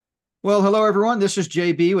Well, hello, everyone. This is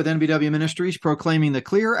JB with NBW Ministries, proclaiming the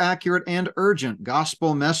clear, accurate, and urgent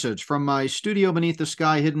gospel message from my studio beneath the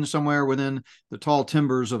sky, hidden somewhere within the tall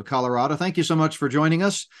timbers of Colorado. Thank you so much for joining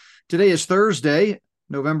us. Today is Thursday,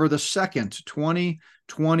 November the 2nd,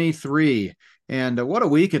 2023. And what a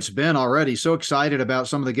week it's been already. So excited about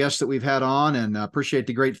some of the guests that we've had on and appreciate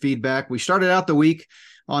the great feedback. We started out the week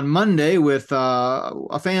on Monday with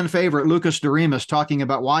a fan favorite, Lucas Doremus, talking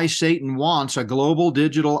about why Satan wants a global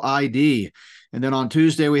digital ID. And then on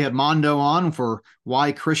Tuesday, we had Mondo on for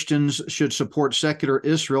why Christians should support secular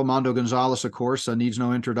Israel. Mondo Gonzalez, of course, needs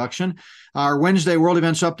no introduction. Our Wednesday World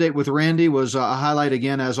Events Update with Randy was a highlight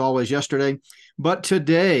again, as always, yesterday. But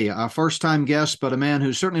today, a first-time guest, but a man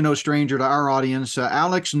who's certainly no stranger to our audience,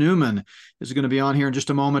 Alex Newman, is going to be on here in just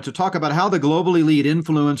a moment to talk about how the global elite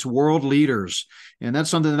influence world leaders. And that's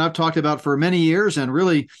something that I've talked about for many years and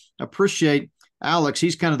really appreciate Alex.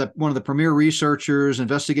 He's kind of one of the premier researchers,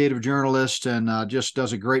 investigative journalist, and just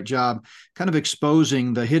does a great job kind of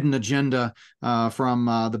exposing the hidden agenda from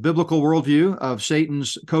the biblical worldview of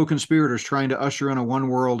Satan's co-conspirators trying to usher in a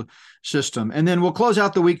one-world system. And then we'll close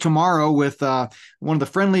out the week tomorrow with one of the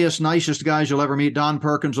friendliest, nicest guys you'll ever meet. Don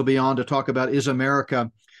Perkins will be on to talk about Is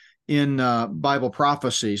America in Bible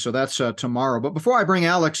prophecy. So that's tomorrow. But before I bring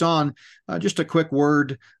Alex on, just a quick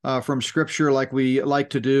word from Scripture like we like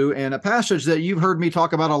to do, and a passage that you've heard me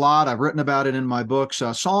talk about a lot. I've written about it in my books.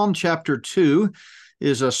 Psalm chapter 2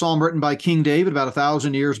 is a psalm written by King David about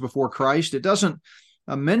 1,000 years before Christ. It doesn't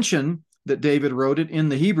mention that David wrote it in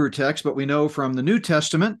the Hebrew text, but we know from the New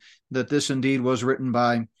Testament that this indeed was written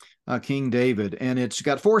by King David. And it's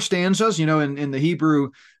got 4 stanzas. You know, in the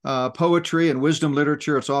Hebrew poetry and wisdom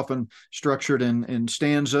literature, it's often structured in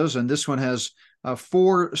stanzas. And this one has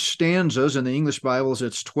 4 stanzas. In the English Bibles,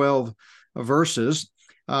 it's 12 verses.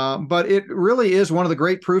 But it really is one of the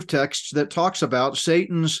great proof texts that talks about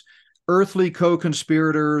Satan's earthly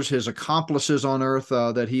co-conspirators, his accomplices on earth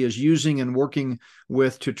that he is using and working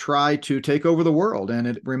with to try to take over the world. And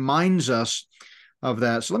it reminds us of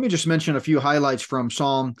that. So let me just mention a few highlights from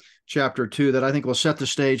Psalm chapter 2 that I think will set the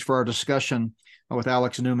stage for our discussion with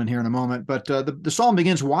Alex Newman here in a moment. But the psalm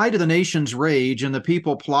begins, "Why do the nations rage and the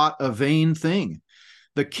people plot a vain thing?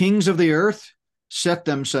 The kings of the earth set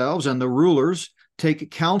themselves, and the rulers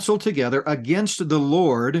take counsel together against the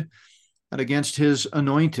Lord and against his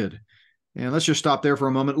anointed." And let's just stop there for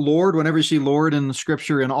a moment. Lord, whenever you see Lord in the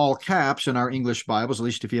Scripture in all caps in our English Bibles, at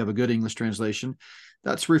least if you have a good English translation,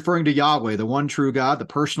 that's referring to Yahweh, the one true God, the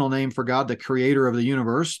personal name for God, the creator of the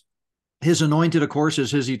universe. His anointed, of course, is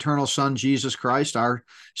his eternal Son, Jesus Christ, our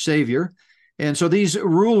Savior. And so these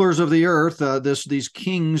rulers of the earth, these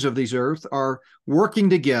kings of these earth, are working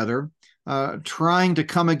together, trying to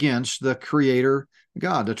come against the creator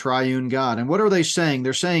God, the triune God. And what are they saying?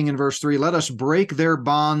 They're saying in verse 3, "Let us break their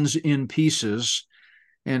bonds in pieces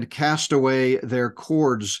and cast away their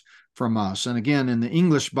cords from us." And again, in the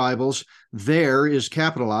English Bibles, "there" is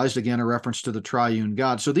capitalized, again, a reference to the triune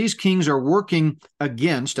God. So these kings are working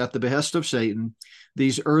against, at the behest of Satan,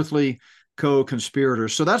 these earthly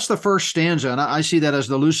co-conspirators. So that's the first stanza, and I see that as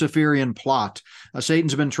the Luciferian plot.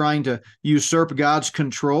 Satan's been trying to usurp God's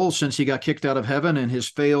control since he got kicked out of heaven in his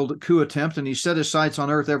failed coup attempt, and he's set his sights on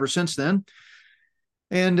earth ever since then.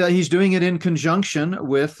 And he's doing it in conjunction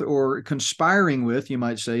with, or conspiring with, you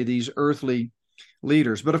might say, these earthly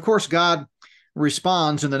leaders. But of course, God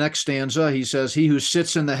responds in the next stanza. He says, "He who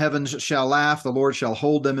sits in the heavens shall laugh, the Lord shall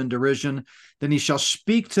hold them in derision. Then he shall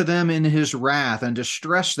speak to them in his wrath and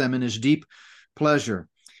distress them in his deep pleasure."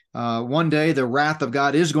 One day, the wrath of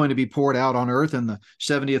God is going to be poured out on earth in the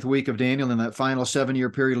 70th week of Daniel, in that final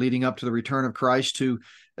 7-year period leading up to the return of Christ, to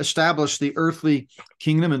establish the earthly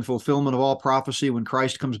kingdom and fulfillment of all prophecy when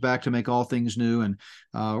Christ comes back to make all things new and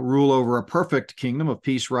rule over a perfect kingdom of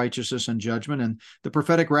peace, righteousness, and judgment. And the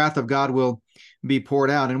prophetic wrath of God will be poured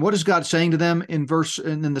out. And what is God saying to them in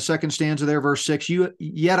the second stanza there, verse 6?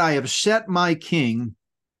 "Yet I have set my king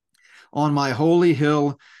on my holy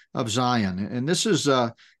hill of Zion." And this is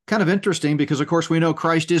kind of interesting because, of course, we know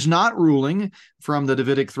Christ is not ruling from the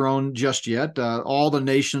Davidic throne just yet. All the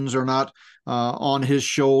nations are not on his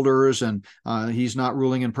shoulders, and he's not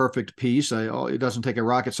ruling in perfect peace. It doesn't take a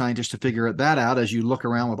rocket scientist to figure that out as you look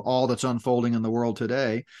around with all that's unfolding in the world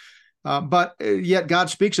today. But yet God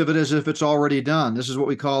speaks of it as if it's already done. This is what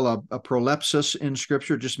we call a prolepsis in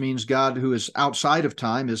Scripture. It just means God, who is outside of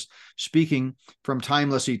time, is speaking from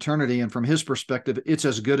timeless eternity. And from his perspective, it's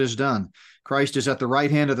as good as done. Christ is at the right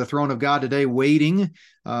hand of the throne of God today, waiting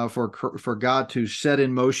for God to set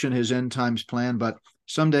in motion his end times plan. But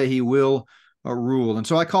someday he will rule. And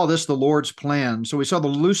so I call this the Lord's plan. So we saw the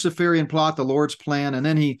Luciferian plot, the Lord's plan, and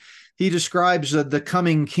then he he describes the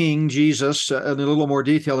coming king, Jesus, in a little more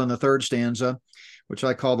detail in the third stanza, which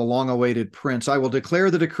I call the long-awaited prince. I will declare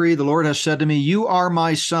the decree. The Lord has said to me, you are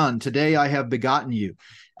my son. Today I have begotten you.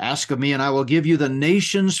 Ask of me, and I will give you the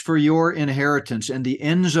nations for your inheritance and the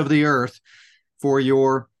ends of the earth for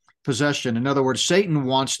your possession. In other words, Satan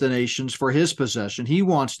wants the nations for his possession. He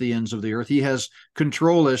wants the ends of the earth. He has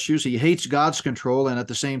control issues. He hates God's control, and at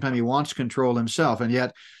the same time, he wants control himself. And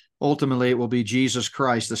yet, ultimately, it will be Jesus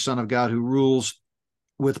Christ, the Son of God, who rules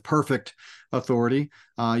with perfect authority.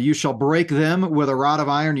 You shall break them with a rod of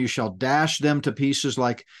iron. You shall dash them to pieces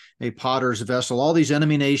like a potter's vessel. All these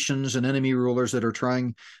enemy nations and enemy rulers that are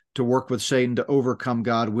trying to work with Satan to overcome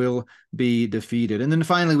God will be defeated. And then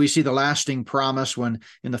finally, we see the lasting promise when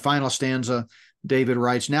in the final stanza, David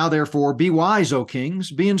writes, now therefore be wise, O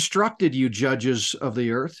kings, be instructed, you judges of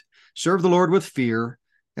the earth. Serve the Lord with fear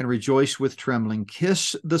and rejoice with trembling.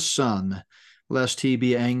 Kiss the Son, lest he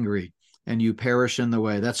be angry and you perish in the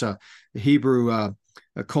way. That's a Hebrew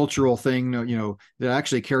a cultural thing, that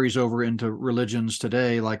actually carries over into religions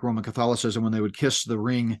today, like Roman Catholicism, when they would kiss the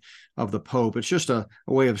ring of the Pope. It's just a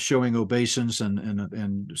way of showing obeisance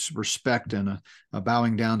and respect and a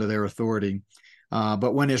bowing down to their authority.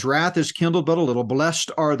 But when his wrath is kindled but a little,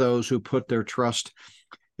 blessed are those who put their trust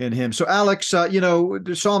in him. So, Alex,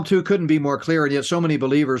 Psalm 2 couldn't be more clear, and yet so many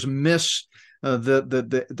believers miss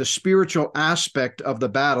the spiritual aspect of the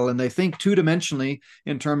battle, and they think two-dimensionally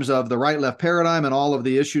in terms of the right-left paradigm and all of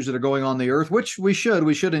the issues that are going on the earth, which we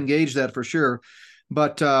should engage that for sure.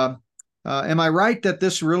 But am I right that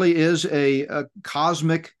this really is a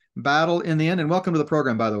cosmic battle in the end? And welcome to the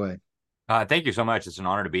program, by the way. Thank you so much. It's an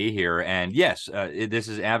honor to be here. And yes, this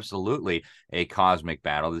is absolutely a cosmic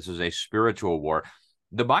battle. This is a spiritual war.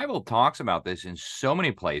 The Bible talks about this in so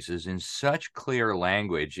many places in such clear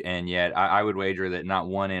language, and yet I would wager that not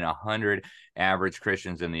 1 in 100 average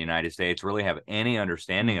Christians in the United States really have any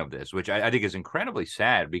understanding of this, which I think is incredibly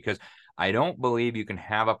sad, because I don't believe you can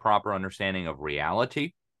have a proper understanding of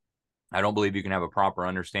reality. I don't believe you can have a proper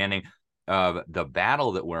understanding of the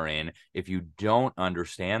battle that we're in if you don't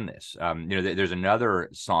understand this. There's another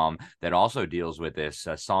psalm that also deals with this,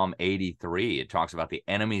 Psalm 83. It talks about the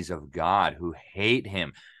enemies of God who hate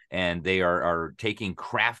him, and they are taking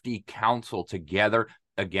crafty counsel together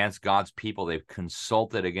against God's people. They've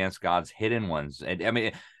consulted against God's hidden ones. And I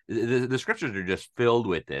mean, the scriptures are just filled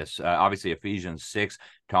with this. Obviously, Ephesians 6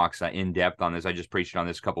 talks in depth on this. I just preached on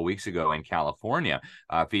this a couple weeks ago in California.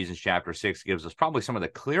 Ephesians chapter 6 gives us probably some of the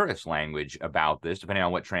clearest language about this, depending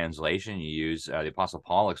on what translation you use. The Apostle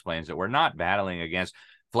Paul explains that we're not battling against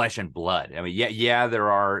flesh and blood. I mean, yeah, there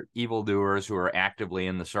are evildoers who are actively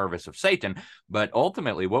in the service of Satan, but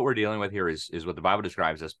ultimately what we're dealing with here is what the Bible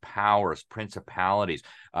describes as powers, principalities,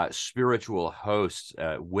 spiritual hosts,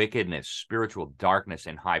 wickedness, spiritual darkness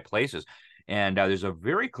in high places. And there's a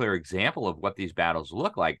very clear example of what these battles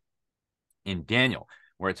look like in Daniel,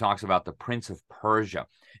 where it talks about the prince of Persia.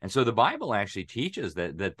 And so the Bible actually teaches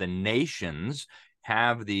that the nations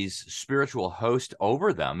have these spiritual hosts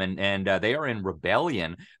over them, and they are in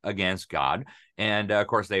rebellion against God. And of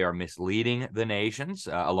course, they are misleading the nations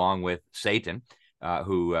along with Satan,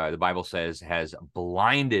 who the Bible says has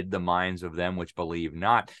blinded the minds of them which believe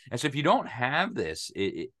not. And so if you don't have this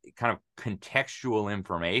kind of contextual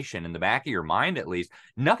information in the back of your mind, at least,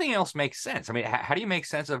 nothing else makes sense. I mean, how do you make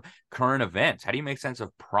sense of current events? How do you make sense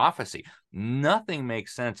of prophecy? Nothing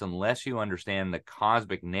makes sense unless you understand the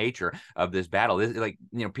cosmic nature of this battle.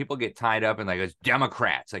 People get tied up in it's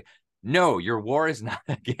Democrats. No, your war is not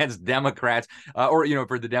against Democrats, or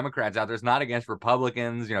for the Democrats out there, it's not against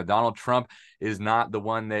Republicans. Donald Trump is not the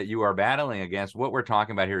one that you are battling against. What we're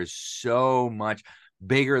talking about here is so much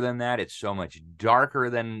bigger than that. It's so much darker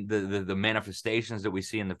than the manifestations that we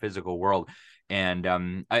see in the physical world.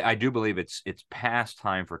 And I do believe it's past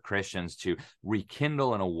time for Christians to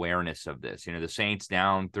rekindle an awareness of this. The saints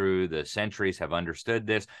down through the centuries have understood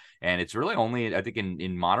this. And it's really only, I think,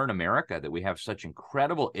 in modern America that we have such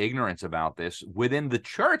incredible ignorance about this within the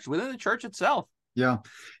church itself. Yeah.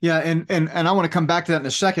 And I want to come back to that in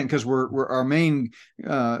a second, because we're our main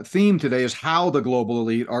theme today is how the global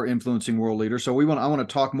elite are influencing world leaders. So I want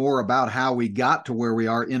to talk more about how we got to where we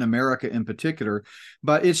are in America in particular.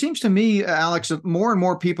 But it seems to me, Alex, that more and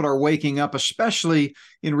more people are waking up, especially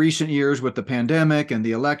in recent years with the pandemic and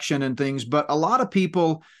the election and things. But a lot of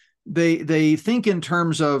people, they think in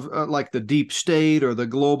terms of like the deep state or the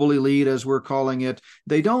global elite, as we're calling it.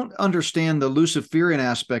 They don't understand the Luciferian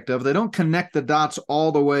aspect of it. They don't connect the dots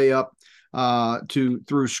all the way up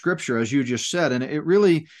through Scripture, as you just said. And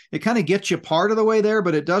it kind of gets you part of the way there,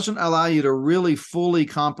 but it doesn't allow you to really fully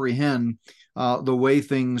comprehend the way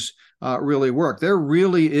things really work. There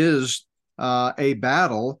really is a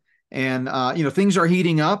battle, and things are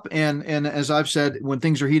heating up. And as I've said, when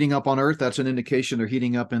things are heating up on Earth, that's an indication they're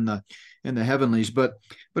heating up in the heavenlies. But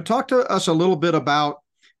talk to us a little bit about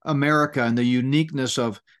America and the uniqueness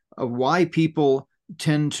of why people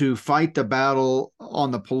tend to fight the battle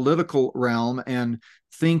on the political realm and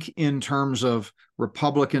think in terms of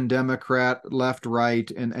Republican, Democrat, left, right,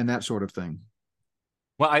 and that sort of thing.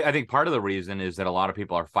 Well, I think part of the reason is that a lot of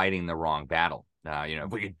people are fighting the wrong battle.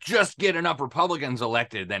 If we could just get enough Republicans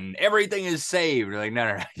elected, then everything is saved. Like,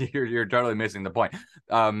 no, you're totally missing the point.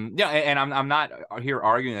 And I'm not here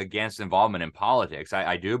arguing against involvement in politics.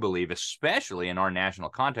 I do believe, especially in our national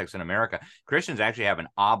context in America, Christians actually have an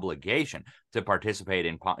obligation to participate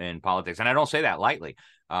in politics, and I don't say that lightly.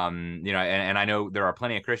 And I know there are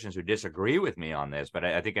plenty of Christians who disagree with me on this, but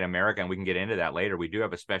I think in America, and we can get into that later, we do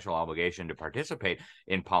have a special obligation to participate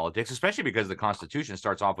in politics, especially because the Constitution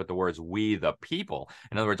starts off with the words, "we the people."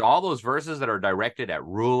 In other words, all those verses that are directed at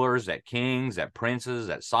rulers, at kings, at princes,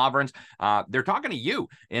 at sovereigns, they're talking to you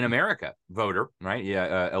in America, voter, right?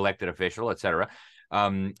 Yeah, elected official, etc.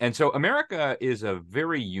 And so America is a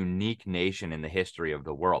very unique nation in the history of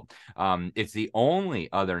the world. It's the only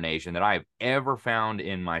other nation that I've ever found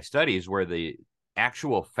in my studies where the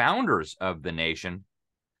actual founders of the nation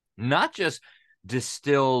not just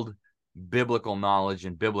distilled biblical knowledge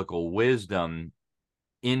and biblical wisdom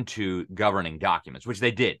into governing documents, which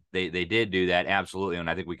they did. They did do that, absolutely, and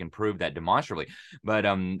I think we can prove that demonstrably. But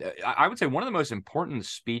I would say one of the most important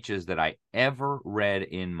speeches that I ever read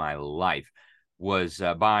in my life was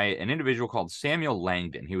by an individual called Samuel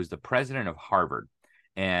Langdon. He was the president of Harvard,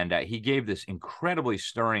 and he gave this incredibly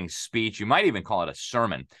stirring speech. You might even call it a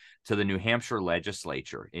sermon to the New Hampshire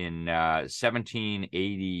legislature in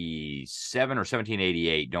 1787 or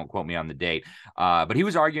 1788. Don't quote me on the date. But he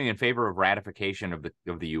was arguing in favor of ratification of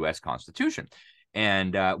the U.S. Constitution.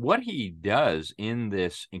 And what he does in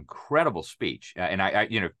this incredible speech, and I,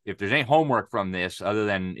 if there's any homework from this other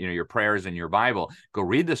than your prayers and your Bible, go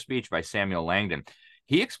read the speech by Samuel Langdon.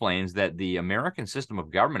 He explains that the American system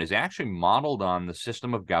of government is actually modeled on the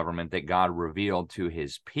system of government that God revealed to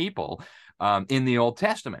his people in the Old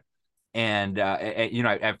Testament. And,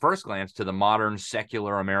 at first glance, to the modern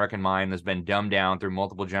secular American mind that's been dumbed down through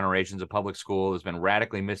multiple generations of public school, has been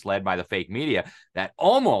radically misled by the fake media, that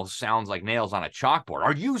almost sounds like nails on a chalkboard.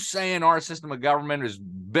 Are you saying our system of government is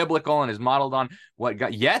biblical and is modeled on what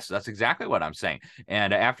God? Yes, that's exactly what I'm saying.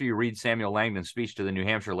 And after you read Samuel Langdon's speech to the New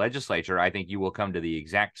Hampshire legislature, I think you will come to the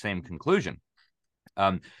exact same conclusion.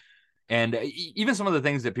 And even some of the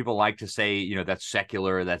things that people like to say, that's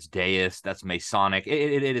secular, that's deist, that's Masonic,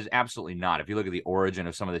 it is absolutely not. If you look at the origin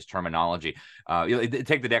of some of this terminology,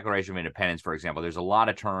 take the Declaration of Independence, for example. There's a lot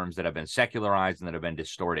of terms that have been secularized and that have been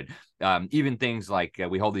distorted. Even things like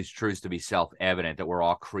we hold these truths to be self-evident, that we're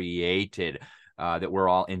all created, that we're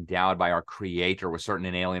all endowed by our Creator with certain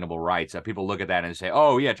inalienable rights. People look at that and say,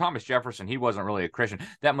 oh, yeah, Thomas Jefferson, he wasn't really a Christian.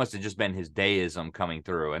 That must have just been his deism coming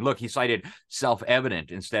through. And look, he cited self-evident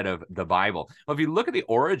instead of the Bible. Well, if you look at the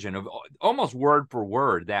origin of almost word for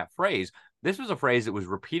word that phrase, this was a phrase that was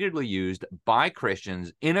repeatedly used by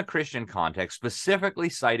Christians in a Christian context, specifically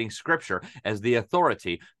citing Scripture as the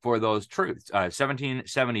authority for those truths.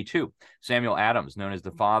 1772, Samuel Adams, known as the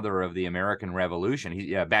father of the American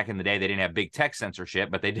Revolution. Back in the day, they didn't have big tech censorship,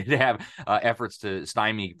 but they did have efforts to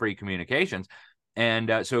stymie free communications.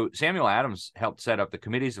 And so Samuel Adams helped set up the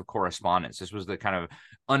committees of correspondence. This was the kind of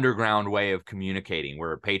underground way of communicating,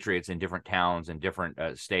 where patriots in different towns and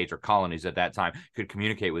different states or colonies at that time could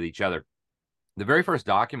communicate with each other. The very first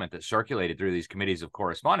document that circulated through these committees of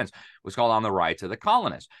correspondence was called On the Rights of the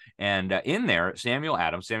Colonists. And in there, Samuel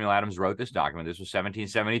Adams wrote this document. This was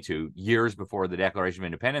 1772, years before the Declaration of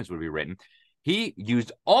Independence would be written. He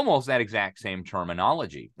used almost that exact same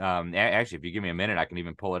terminology. Actually, if you give me a minute, I can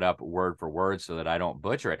even pull it up word for word so that I don't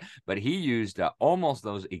butcher it. But he used almost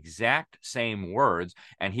those exact same words,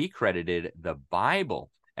 and he credited the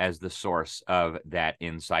Bible as the source of that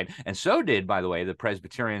insight. And so did, by the way, the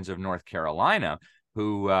Presbyterians of North Carolina,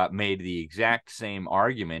 who made the exact same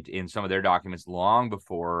argument in some of their documents long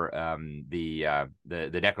before the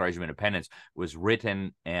Declaration of Independence was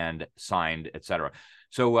written and signed, etc.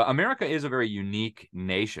 So America is a very unique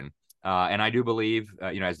nation. And I do believe,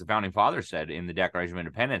 as the Founding Fathers said in the Declaration of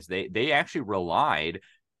Independence, they actually relied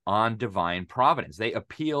on divine providence. They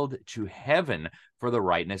appealed to heaven for the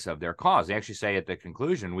rightness of their cause. They actually say at the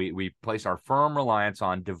conclusion, we place our firm reliance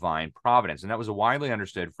on divine providence. And that was a widely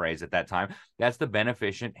understood phrase at that time. That's the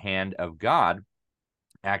beneficent hand of God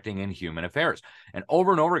acting in human affairs. And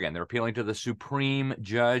over again, they're appealing to the supreme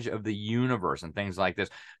judge of the universe and things like this.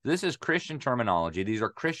 This is Christian terminology. These are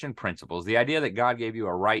Christian principles. The idea that God gave you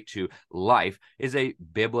a right to life is a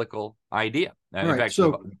biblical idea. In fact,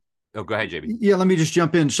 oh, go ahead, JB. Yeah, let me just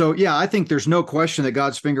jump in. So, yeah, I think there's no question that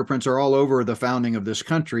God's fingerprints are all over the founding of this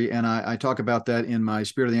country. And I talk about that in my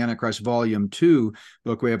Spirit of the Antichrist Volume 2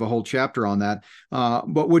 book. We have a whole chapter on that.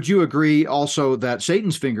 But would you agree also that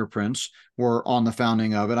Satan's fingerprints were on the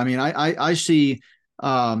founding of it? I mean, I see...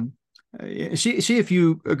 see if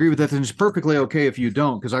you agree with that, and it's perfectly okay if you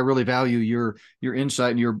don't, because I really value your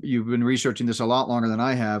insight, and you've been researching this a lot longer than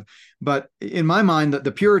I have. But in my mind,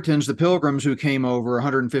 the Puritans, the Pilgrims who came over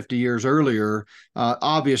 150 years earlier,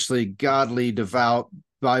 obviously godly, devout,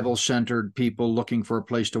 Bible-centered people looking for a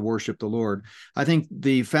place to worship the Lord. I think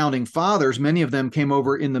the founding fathers, many of them came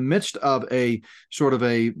over in the midst of a sort of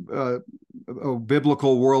a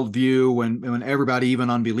biblical worldview when everybody,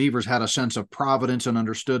 even unbelievers, had a sense of providence and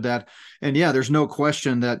understood that. And yeah, there's no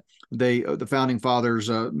question that the founding fathers,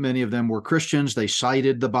 many of them were Christians. They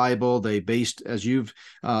cited the Bible. They based, as you've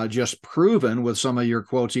just proven with some of your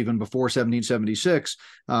quotes, even before 1776,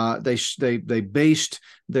 they based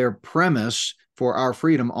their premise for our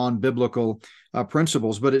freedom on biblical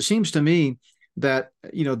principles. But it seems to me that,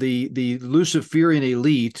 the Luciferian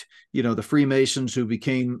elite, the Freemasons, who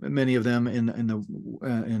became, many of them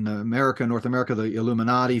in America, North America, the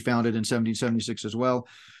Illuminati, founded in 1776 as well,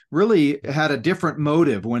 really had a different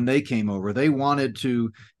motive when they came over. They wanted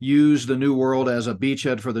to use the New World as a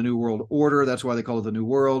beachhead for the New World Order. That's why they call it the New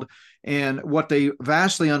World. And what they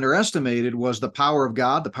vastly underestimated was the power of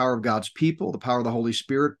God, the power of God's people, the power of the Holy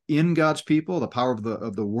Spirit in God's people, the power of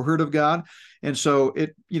the Word of God. And so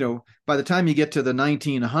by the time you get to the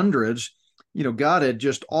 1900s, God had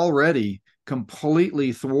just already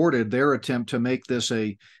completely thwarted their attempt to make this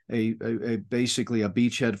a basically a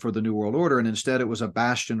beachhead for the New World Order, and instead it was a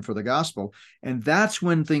bastion for the gospel. And that's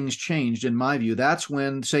when things changed, in my view. That's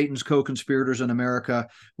when Satan's co-conspirators in America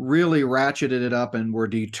really ratcheted it up and were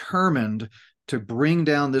determined to bring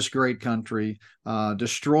down this great country,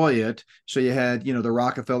 destroy it. So you had, the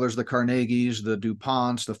Rockefellers, the Carnegies, the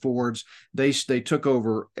DuPonts, the Fords. They took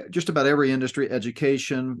over just about every industry: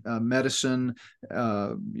 education, medicine,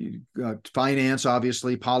 finance,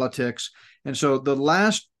 obviously, politics. And so the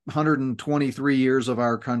last 123 years of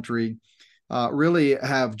our country really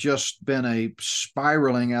have just been a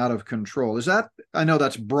spiraling out of control. I know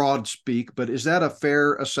that's broad speak, but is that a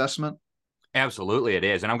fair assessment? Absolutely, it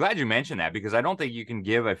is. And I'm glad you mentioned that, because I don't think you can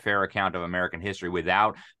give a fair account of American history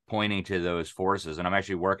without pointing to those forces. And I'm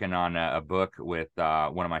actually working on a book with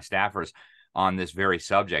one of my staffers on this very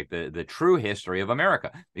subject, the true history of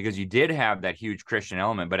America, because you did have that huge Christian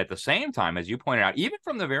element. But at the same time, as you pointed out, even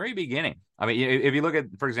from the very beginning, I mean, if you look at,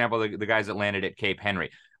 for example, the guys that landed at Cape Henry,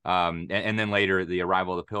 and then later the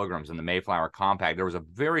arrival of the Pilgrims and the Mayflower Compact, there was a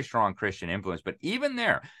very strong Christian influence. But even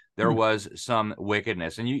there was some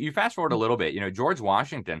wickedness. And you fast forward a little bit, George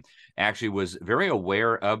Washington actually was very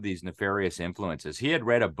aware of these nefarious influences. He had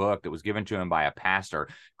read a book that was given to him by a pastor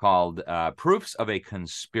called Proofs of a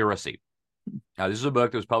Conspiracy. This is a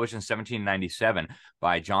book that was published in 1797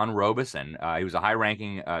 by John Robison. He was a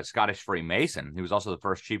high-ranking Scottish Freemason. He was also the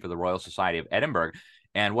first chief of the Royal Society of Edinburgh.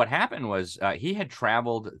 And what happened was he had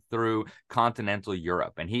traveled through continental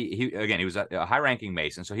Europe, and he was a high-ranking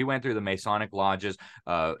Mason. So he went through the Masonic lodges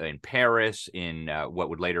in Paris, in what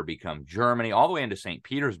would later become Germany, all the way into St.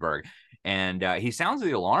 Petersburg. And he sounds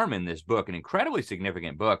the alarm in this book, an incredibly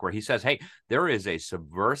significant book, where he says, hey, there is a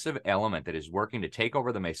subversive element that is working to take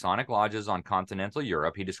over the Masonic lodges on continental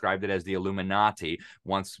Europe. He described it as the Illuminati.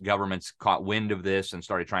 Once governments caught wind of this and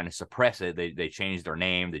started trying to suppress it, they changed their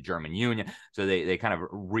name, the German Union. So they kind of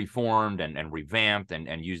reformed and revamped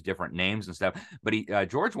and used different names and stuff. But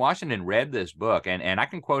George Washington read this book, and I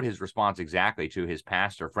can quote his response exactly to his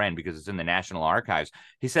pastor friend, because it's in the National Archives.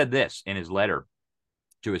 He said this in his letter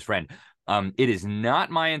to his friend: it is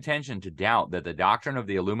not my intention to doubt that the doctrine of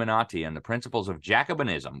the Illuminati and the principles of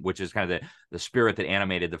Jacobinism, which is kind of the spirit that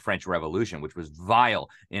animated the French Revolution, which was vile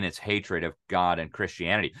in its hatred of God and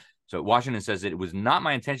Christianity. So Washington says it was not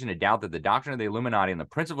my intention to doubt that the doctrine of the Illuminati and the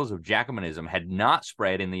principles of Jacobinism had not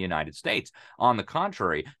spread in the United States. On the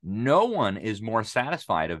contrary, no one is more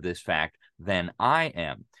satisfied of this fact than I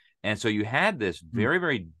am. And so you had this very,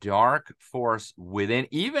 very dark force within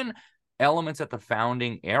even elements at the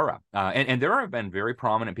founding era. And there have been very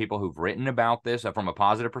prominent people who've written about this from a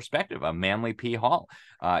positive perspective. Manly P. Hall.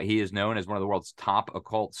 He is known as one of the world's top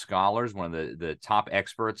occult scholars, one of the top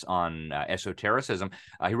experts on esotericism.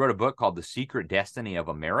 He wrote a book called The Secret Destiny of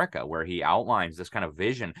America, where he outlines this kind of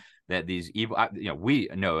vision that these evil, we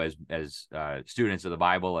know as students of the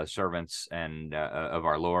Bible, as servants and of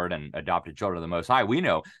our Lord and adopted children of the Most High, we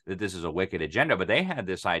know that this is a wicked agenda. But they had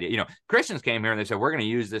this idea. Christians came here and they said, we're going to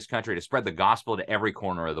use this country to spread the gospel to every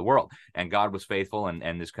corner of the world. And God was faithful,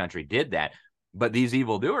 and this country did that. But these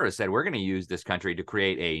evildoers said, we're going to use this country to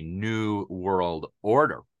create a new world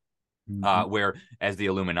order. Where, as the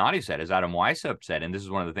Illuminati said, as Adam Weishaupt said, and this is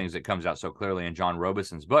one of the things that comes out so clearly in John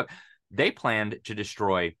Robison's book, they planned to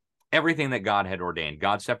destroy everything that God had ordained.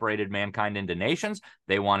 God separated mankind into nations.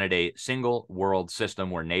 They wanted a single world system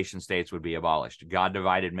where nation states would be abolished. God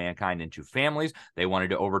divided mankind into families. They wanted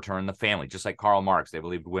to overturn the family, just like Karl Marx. They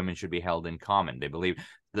believed women should be held in common. They believed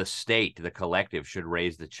the state, the collective, should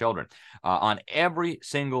raise the children. On every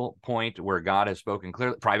single point where God has spoken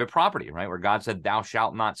clearly, private property, right, where God said, thou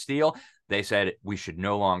shalt not steal, they said we should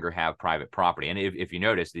no longer have private property. And if you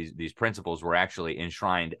notice, these principles were actually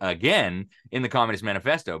enshrined again in the Communist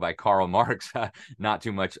Manifesto by Karl Marx not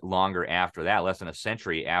too much longer after that, less than a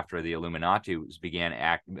century after the Illuminati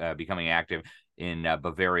began becoming active in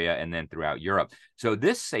Bavaria and then throughout Europe. So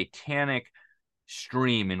this satanic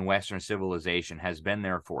stream in Western civilization has been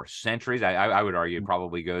there for centuries. I would argue it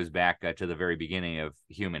probably goes back to the very beginning of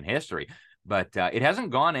human history, but it hasn't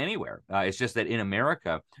gone anywhere. It's just that in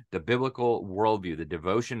America, the biblical worldview, the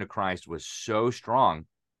devotion to Christ was so strong,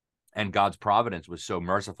 and God's providence was so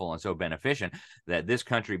merciful and so beneficent that this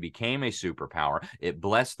country became a superpower. It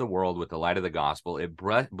blessed the world with the light of the gospel. It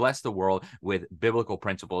blessed the world with biblical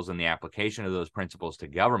principles and the application of those principles to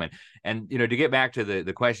government. And, to get back to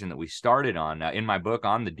the question that we started on, in my book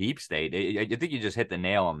on the deep state, I think you just hit the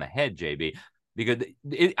nail on the head, JB. Because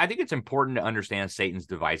I think it's important to understand Satan's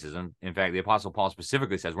devices. And in fact, the Apostle Paul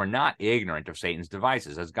specifically says we're not ignorant of Satan's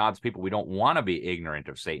devices. As God's people, we don't want to be ignorant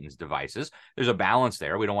of Satan's devices. There's a balance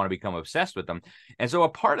there. We don't want to become obsessed with them. And so a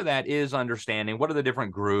part of that is understanding what are the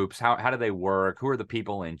different groups, how do they work, who are the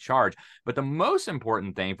people in charge. But the most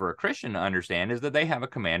important thing for a Christian to understand is that they have a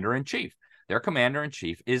commander-in-chief. Their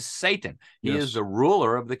commander-in-chief is Satan. He is the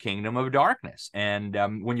ruler of the kingdom of darkness. And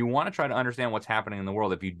when you want to try to understand what's happening in the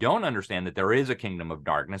world, if you don't understand that there is a kingdom of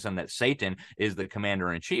darkness and that Satan is the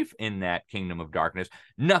commander-in-chief in that kingdom of darkness,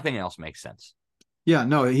 nothing else makes sense. Yeah,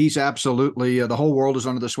 no, he's absolutely, the whole world is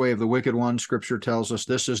under the sway of the wicked one. Scripture tells us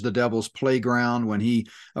this is the devil's playground. When he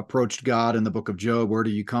approached God in the book of Job, where do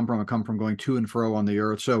you come from? I come from going to and fro on the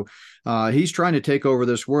earth. So he's trying to take over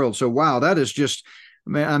this world. So, wow, that is just...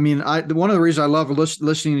 I mean, one of the reasons I love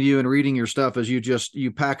listening to you and reading your stuff is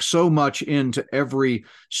you pack so much into every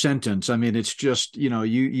sentence. I mean, it's just,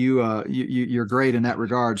 you're great in that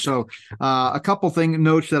regard. So a couple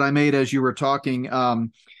notes that I made as you were talking,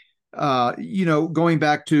 going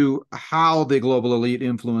back to how the global elite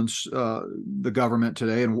influence the government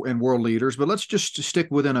today and world leaders. But let's just stick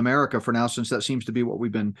within America for now, since that seems to be what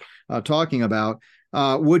we've been talking about.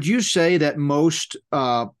 Would you say that most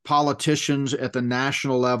politicians at the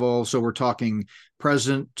national level, so we're talking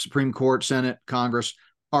president, Supreme Court, Senate, Congress,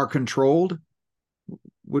 are controlled?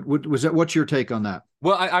 What's your take on that?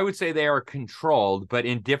 Well, I would say they are controlled, but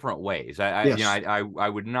in different ways. Yes. I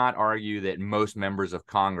would not argue that most members of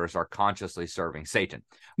Congress are consciously serving Satan.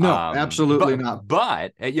 No, absolutely not.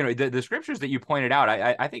 But the scriptures that you pointed out,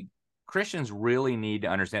 I think Christians really need to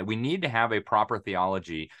understand. We need to have a proper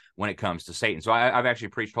theology when it comes to Satan. So I've actually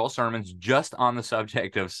preached whole sermons just on the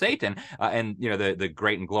subject of Satan and the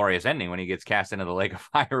great and glorious ending when he gets cast into the lake of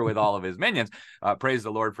fire with all of his minions. Praise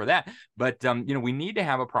the Lord for that. But we need to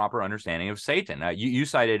have a proper understanding of Satan. You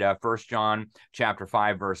cited 1 John chapter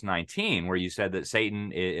 5 verse 19, where you said that Satan,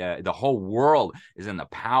 the whole world is in the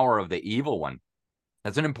power of the evil one.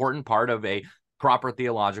 That's an important part of a proper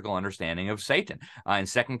theological understanding of Satan. In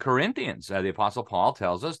 2 Corinthians, the Apostle Paul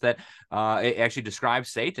tells us that it actually describes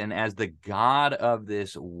Satan as the god of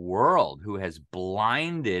this world who has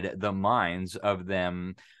blinded the minds of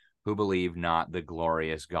them who believe not the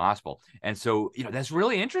glorious gospel. And so, that's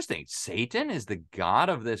really interesting. Satan is the god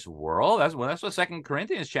of this world. That's what 2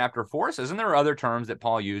 Corinthians chapter 4 says. And there are other terms that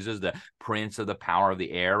Paul uses, the prince of the power of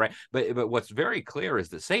the air, right? But what's very clear is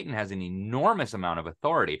that Satan has an enormous amount of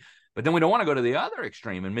authority. But then we don't want to go to the other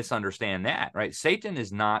extreme and misunderstand that, right? Satan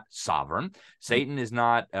is not sovereign. Satan is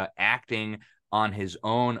not acting on his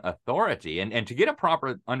own authority. And to get a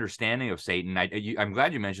proper understanding of Satan, I'm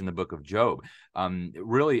glad you mentioned the book of Job.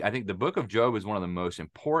 Really, I think the book of Job is one of the most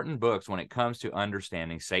important books when it comes to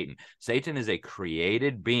understanding Satan. Satan is a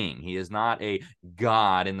created being. He is not a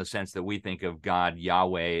God in the sense that we think of God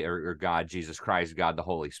Yahweh or God Jesus Christ, God the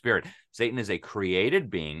Holy Spirit. Satan is a created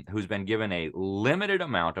being who's been given a limited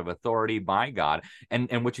amount of authority by God.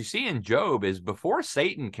 And what you see in Job is before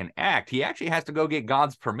Satan can act, he actually has to go get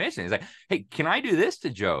God's permission. He's like, hey, can I do this to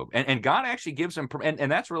Job? And God actually gives him,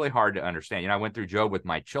 and that's really hard to understand. I went through Job with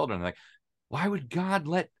my children, like, why would God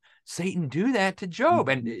let Satan do that to Job?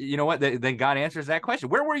 And you know what? Then God answers that question.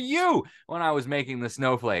 Where were you when I was making the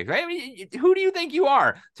snowflakes? Right? I mean, who do you think you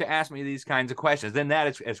are to ask me these kinds of questions? Then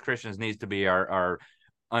that, as Christians, needs to be our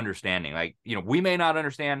understanding. Like, we may not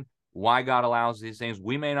understand why God allows these things.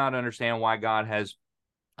 We may not understand why God has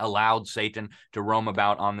allowed Satan to roam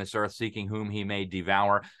about on this earth, seeking whom he may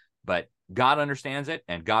devour. But God understands it,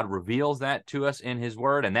 and God reveals that to us in his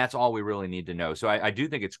word, and that's all we really need to know. So I do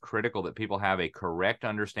think it's critical that people have a correct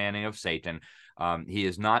understanding of Satan. He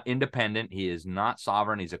is not independent. He is not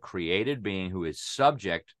sovereign. He's a created being who is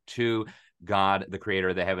subject to God, the creator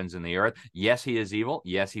of the heavens and the earth. Yes, he is evil.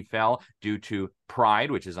 Yes, he fell due to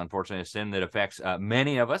pride, which is unfortunately a sin that affects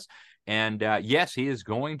many of us. And yes, he is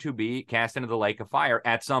going to be cast into the lake of fire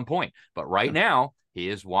at some point. But right now, he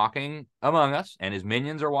is walking among us, and his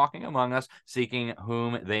minions are walking among us, seeking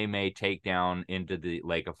whom they may take down into the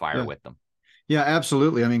lake of fire with them. Yeah,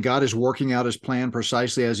 absolutely. I mean, God is working out his plan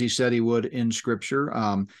precisely as he said he would in Scripture.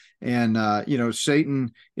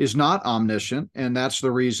 Satan is not omniscient. And that's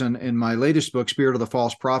the reason in my latest book, Spirit of the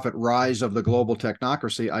False Prophet, Rise of the Global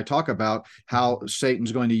Technocracy, I talk about how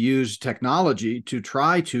Satan's going to use technology to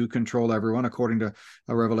try to control everyone, according to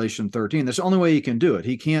Revelation 13. That's the only way he can do it.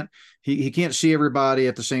 He can't see everybody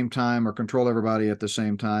at the same time or control everybody at the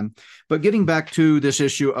same time. But getting back to this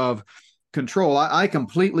issue of control, I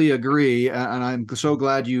completely agree, and I'm so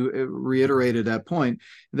glad you reiterated that point,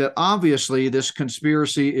 that obviously this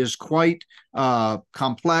conspiracy is quite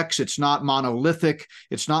complex. It's not monolithic.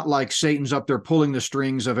 It's not like Satan's up there pulling the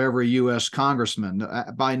strings of every U.S. congressman.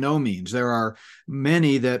 By no means. There are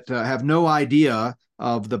many that have no idea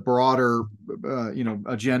of the broader,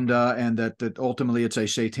 agenda, and that ultimately it's a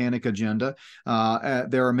satanic agenda.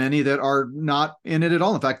 There are many that are not in it at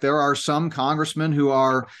all. In fact, there are some congressmen who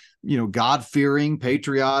are God-fearing,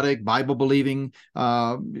 patriotic, Bible-believing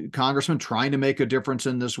congressmen trying to make a difference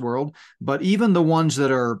in this world. But even the ones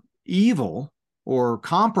that are evil or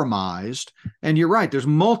compromised, and you're right, there's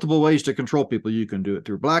multiple ways to control people. You can do it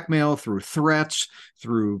through blackmail, through threats,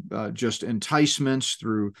 through just enticements,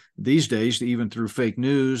 through these days, even through fake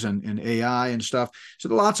news and AI and stuff. So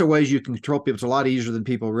there are lots of ways you can control people. It's a lot easier than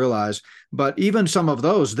people realize. But even some of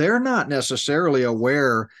those, they're not necessarily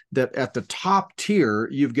aware that at the top tier,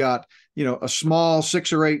 you've got a small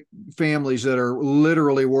 6 or 8 families that are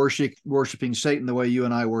literally worshiping Satan the way you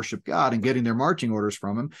and I worship God and getting their marching orders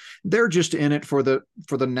from him. They're just in it for the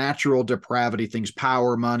natural depravity things,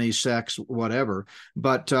 power, money, sex, whatever.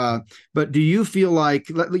 But do you feel like,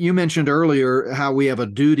 you mentioned earlier how we have a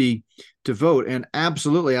duty to vote, and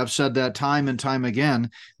absolutely, I've said that time and time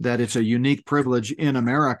again, that it's a unique privilege in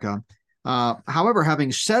America. However,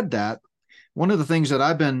 having said that, one of the things that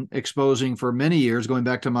I've been exposing for many years, going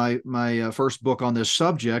back to my first book on this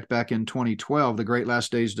subject back in 2012, The Great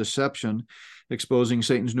Last Days Deception, Exposing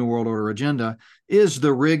Satan's New World Order Agenda, is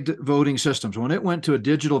the rigged voting systems. When it went to a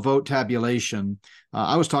digital vote tabulation,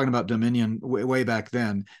 I was talking about Dominion way back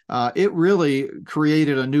then, it really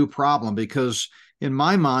created a new problem because in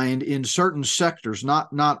my mind, in certain sectors,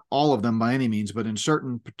 not all of them by any means, but in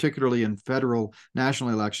certain, particularly in federal national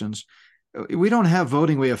elections, we don't have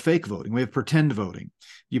voting. We have fake voting. We have pretend voting.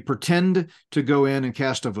 You pretend to go in and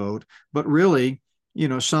cast a vote, but really,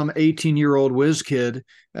 some 18-year-old whiz kid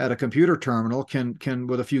at a computer terminal can,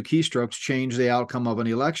 with a few keystrokes, change the outcome of an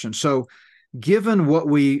election. So given what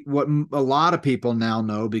a lot of people now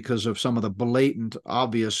know because of some of the blatant,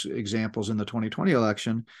 obvious examples in the 2020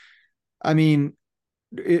 election, I mean,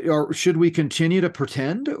 or should we continue to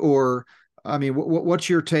pretend, or I mean, what's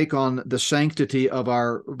your take on the sanctity of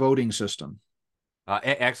our voting system?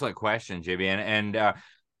 Excellent question, JB. And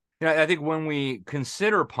I think when we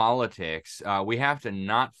consider politics, we have to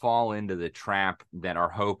not fall into the trap that our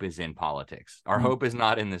hope is in politics. Our hope is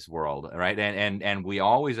not in this world, right? And we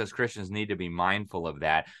always, as Christians, need to be mindful of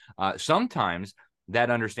that. Sometimes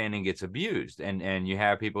that understanding gets abused. And you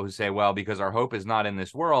have people who say, well, because our hope is not in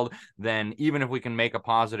this world, then even if we can make a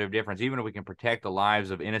positive difference, even if we can protect the lives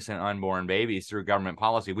of innocent unborn babies through government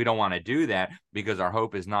policy, we don't want to do that because our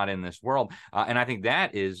hope is not in this world. And I think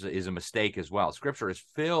that is a mistake as well. Scripture is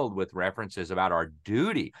filled with references about our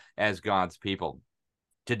duty as God's people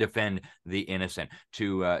to defend the innocent,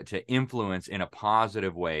 to influence in a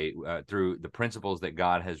positive way through the principles that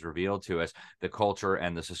God has revealed to us, the culture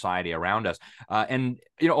and the society around us. And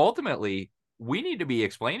ultimately, we need to be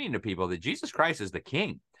explaining to people that Jesus Christ is the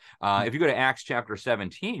King. If you go to Acts chapter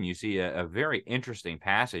 17, you see a very interesting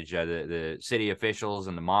passage. The city officials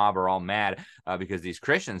and the mob are all mad because these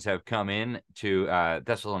Christians have come in to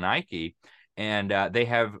Thessaloniki And they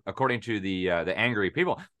have, according to the angry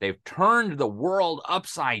people, they've turned the world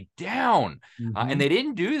upside down. And they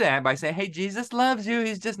didn't do that by saying, hey, Jesus loves you.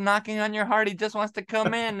 He's just knocking on your heart. He just wants to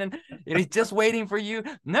come in, and he's just waiting for you.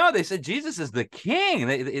 No, they said Jesus is the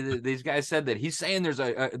king. These guys said that he's saying there's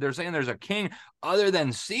a king other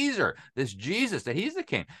than Caesar, this Jesus, that he's the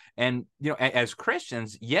king. And, as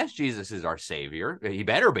Christians, yes, Jesus is our savior. He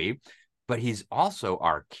better be. But he's also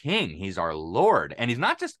our king. He's our Lord. And he's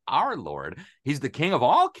not just our Lord. He's the King of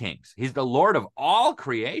all kings. He's the Lord of all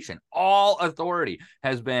creation. All authority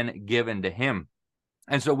has been given to him.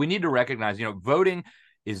 And so we need to recognize, voting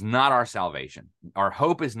is not our salvation. Our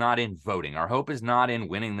hope is not in voting. Our hope is not in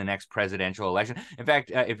winning the next presidential election. In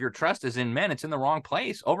fact, if your trust is in men, it's in the wrong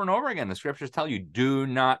place. Over and over again, the scriptures tell you, do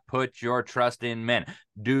not put your trust in men.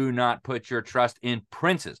 Do not put your trust in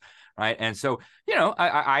princes. Right. And so,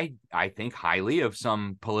 I think highly of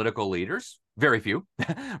some political leaders, very few,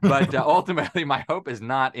 but ultimately my hope is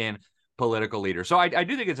not in political leaders. So I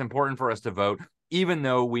do think it's important for us to vote, even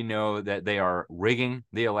though we know that they are rigging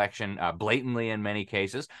the election blatantly in many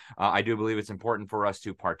cases. I do believe it's important for us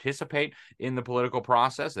to participate in the political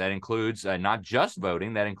process. That includes not just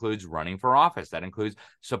voting, that includes running for office, that includes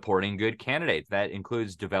supporting good candidates, that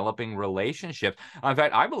includes developing relationships. In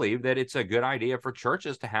fact, I believe that it's a good idea for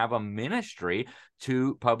churches to have a ministry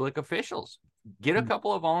to public officials. Get a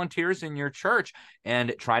couple of volunteers in your church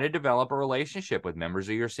and try to develop a relationship with members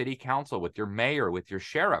of your city council, with your mayor, with your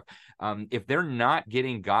sheriff. If they're not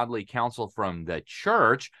getting godly counsel from the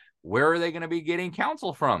church, where are they going to be getting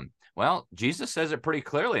counsel from? Well, Jesus says it pretty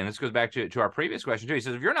clearly, and this goes back to our previous question too. He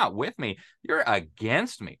says, if you're not with me, you're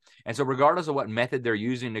against me. And so regardless of what method they're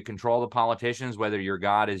using to control the politicians, whether your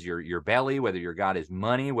God is your belly, whether your God is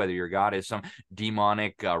money, whether your God is some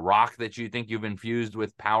demonic rock that you think you've infused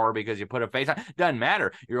with power because you put a face on, doesn't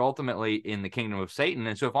matter. You're ultimately in the kingdom of Satan.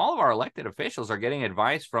 And so if all of our elected officials are getting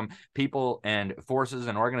advice from people and forces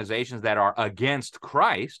and organizations that are against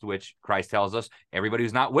Christ, which Christ tells us everybody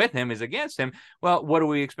who's not with him is against him, well, what do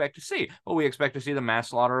we expect to see? Well, we expect to see the mass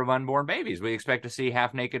slaughter of unborn babies. We expect to see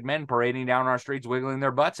half-naked men parading down our streets, wiggling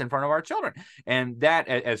their butts in front of our children. And that,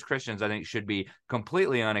 as Christians, I think should be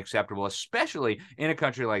completely unacceptable, especially in a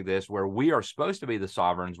country like this where we are supposed to be the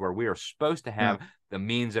sovereigns, where we are supposed to have the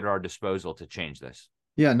means at our disposal to change this.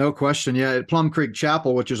 Yeah, no question. Yeah, at Plum Creek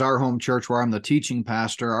Chapel, which is our home church where I'm the teaching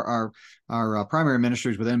pastor, our primary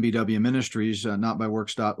ministry is with NBW Ministries, not by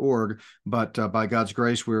works.org, but by God's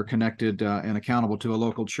grace, we're connected and accountable to a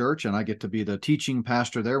local church, and I get to be the teaching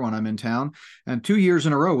pastor there when I'm in town. And 2 years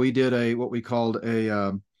in a row, we did what we called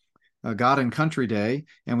a God and Country Day,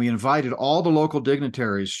 and we invited all the local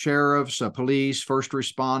dignitaries, sheriffs, police, first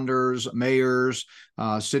responders, mayors,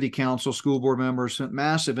 city council, school board members, sent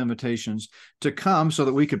massive invitations to come so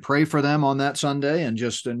that we could pray for them on that Sunday and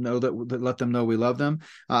just know that let them know we love them.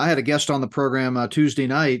 I had a guest on the program Tuesday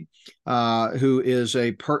night who's a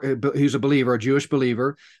believer, a Jewish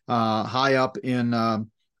believer, high up in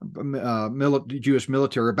Jewish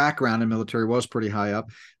military background in military, was pretty high up.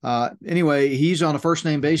 Anyway, he's on a first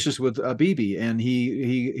name basis with Bibi, and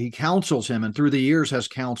he counsels him, and through the years has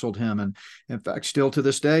counseled him, and in fact, still to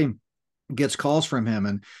this day, gets calls from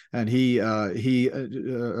him, and he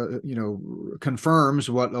confirms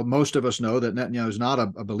what most of us know, that Netanyahu is not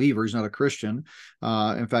a believer. He's not a Christian.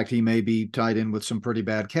 In fact, he may be tied in with some pretty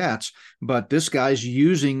bad cats, but this guy's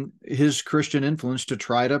using his Christian influence to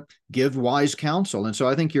try to give wise counsel. And so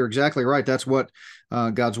I think you're exactly right. That's what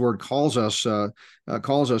God's word calls us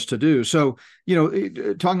to do. So,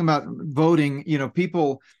 talking about voting,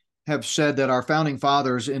 people have said that our founding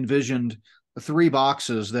fathers envisioned 3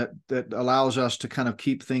 boxes that allows us to kind of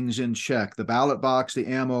keep things in check: the ballot box, the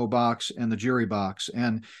ammo box, and the jury box.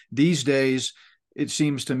 And these days, it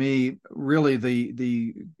seems to me, really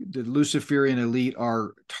the Luciferian elite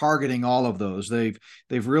are targeting all of those. They've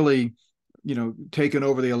really taken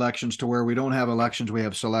over the elections to where we don't have elections, we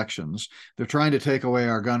have selections. They're trying to take away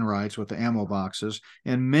our gun rights with the ammo boxes.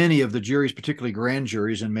 And many of the juries, particularly grand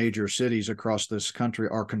juries in major cities across this country,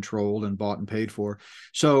 are controlled and bought and paid for.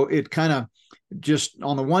 So it kind of just,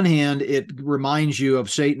 on the one hand, it reminds you of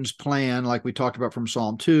Satan's plan, like we talked about from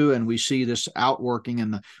Psalm 2, and we see this outworking,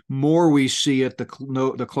 and the more we see it, the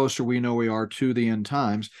closer we know we are to the end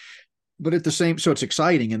times. But so it's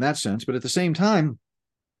exciting in that sense, but at the same time,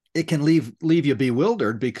 it can leave you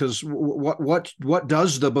bewildered, because what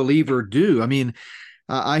does the believer do? I mean,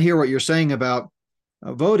 I hear what you're saying about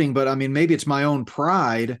voting, but I mean, maybe it's my own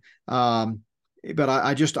pride. But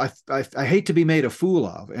I hate to be made a fool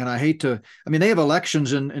of, and I hate to. I mean, they have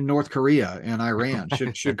elections in North Korea and Iran.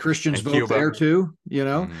 Should Christians vote Cuba there too?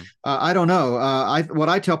 I don't know. What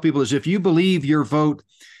I tell people is, if you believe your vote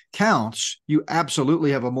counts, you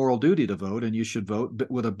absolutely have a moral duty to vote, and you should vote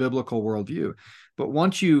with a biblical worldview. But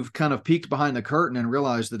once you've kind of peeked behind the curtain and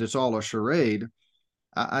realized that it's all a charade,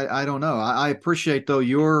 I don't know. I appreciate, though,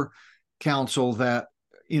 your counsel that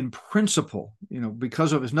in principle,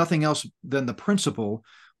 because of it's nothing else than the principle,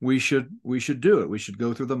 we should do it. We should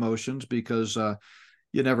go through the motions, because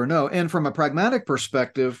you never know. And from a pragmatic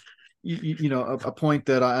perspective, a point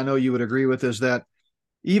that I know you would agree with is that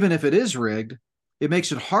even if it is rigged, it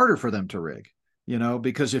makes it harder for them to rig,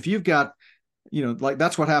 because if you've got, like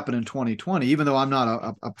that's what happened in 2020, even though I'm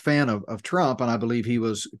not a fan of Trump, and I believe he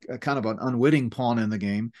was a kind of an unwitting pawn in the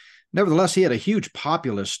game. Nevertheless, he had a huge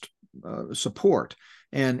populist support,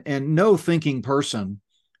 and no thinking person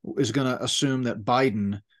is going to assume that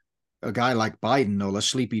Biden, a guy like Biden, no less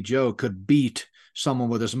Sleepy Joe, could beat someone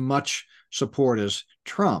with as much support as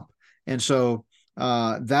Trump. And so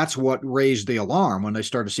that's what raised the alarm when they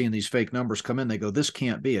started seeing these fake numbers come in. They go, this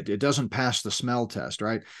can't be it. It doesn't pass the smell test,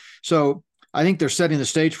 right? So I think they're setting the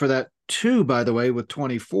stage for that too, by the way, with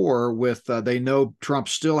 24, with they know Trump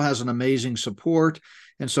still has an amazing support.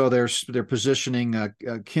 And so they're positioning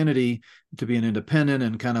Kennedy to be an independent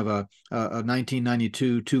and kind of a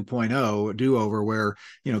 1992 2.0 do-over, where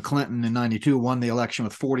Clinton in 92 won the election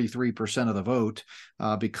with 43% of the vote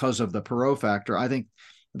because of the Perot factor. I think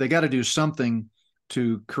they got to do something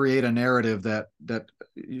to create a narrative that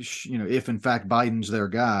if in fact Biden's their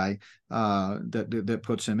guy, that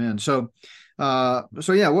puts him in. So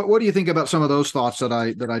yeah, what do you think about some of those thoughts that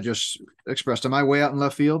I just expressed? Am I way out in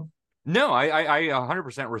left field? No, I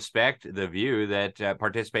 100% respect the view that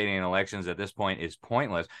participating in elections at this point is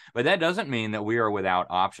pointless, but that doesn't mean that we are without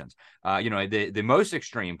options. The most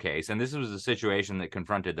extreme case, and this was a situation that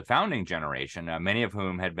confronted the founding generation, many of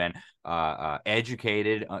whom had been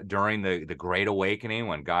educated during the Great Awakening,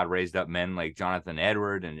 when God raised up men like Jonathan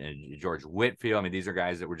Edwards and George Whitefield. I mean, these are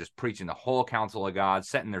guys that were just preaching the whole counsel of God,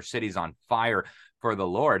 setting their cities on fire for the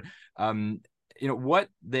Lord. What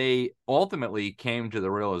they ultimately came to the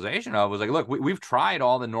realization of was like, look, we've tried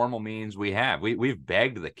all the normal means we have. We've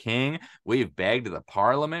begged the king, we've begged the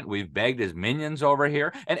parliament, we've begged his minions over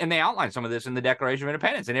here. And they outlined some of this in the Declaration of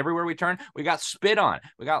Independence. And everywhere we turn, we got spit on,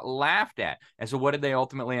 we got laughed at. And so what did they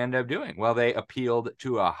ultimately end up doing? Well, they appealed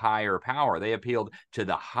to a higher power. They appealed to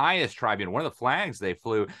the highest tribunal. One of the flags they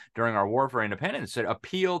flew during our war for independence said,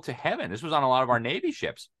 appeal to heaven. This was on a lot of our Navy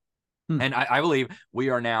ships. And I believe we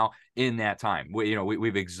are now in that time.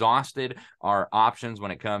 We've exhausted our options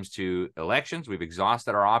when it comes to elections. We've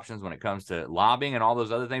exhausted our options when it comes to lobbying and all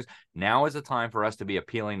those other things. Now is the time for us to be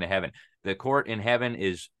appealing to heaven. The court in heaven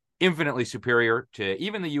is infinitely superior to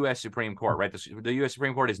even the U.S. Supreme Court, right? The U.S.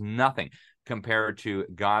 Supreme Court is nothing compared to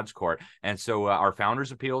God's court. And so our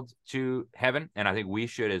founders appealed to heaven, and I think we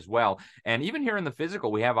should as well. And even here in the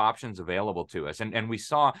physical, we have options available to us. And we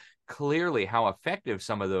saw clearly how effective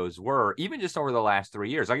some of those were, even just over the last 3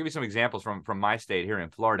 years. I'll give you some examples from my state here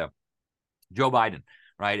in Florida. Joe Biden,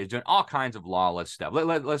 right, is doing all kinds of lawless stuff.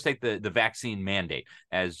 Let's take the vaccine mandate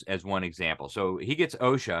as one example. So he gets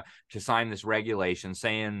OSHA to sign this regulation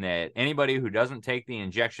saying that anybody who doesn't take the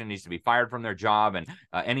injection needs to be fired from their job, and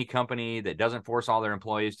any company that doesn't force all their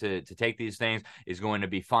employees to take these things is going to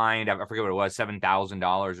be fined. I forget what it was,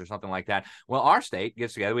 $7,000 or something like that. Well, our state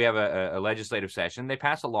gets together. We have a legislative session. They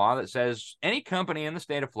pass a law that says any company in the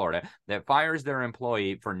state of Florida that fires their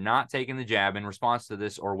employee for not taking the jab in response to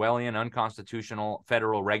this Orwellian, unconstitutional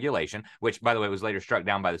federal regulation, which, by the way, was later struck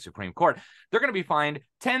down by the Supreme Court, they're going to be fined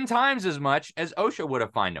 10 times as much as OSHA would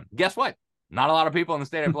have fined them. Guess what? Not a lot of people in the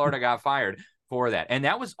state of Florida got fired for that. And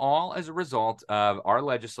that was all as a result of our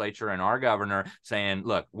legislature and our governor saying,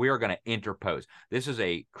 look, we are going to interpose. This is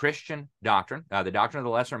a Christian doctrine. The doctrine of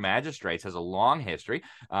the lesser magistrates has a long history.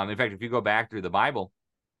 In fact, if you go back through the Bible,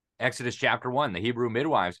 Exodus chapter 1, the Hebrew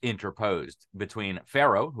midwives interposed between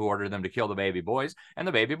Pharaoh, who ordered them to kill the baby boys, and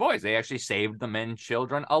the baby boys. They actually saved the men and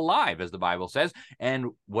children alive, as the Bible says.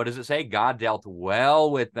 And what does it say? God dealt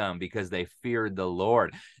well with them because they feared the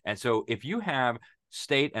Lord. And so if you have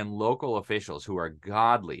state and local officials who are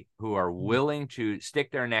godly, who are willing to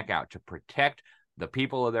stick their neck out to protect the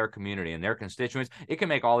people of their community and their constituents, it can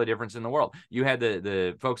make all the difference in the world. You had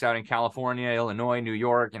the folks out in California, Illinois, New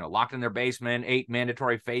York, locked in their basement, 8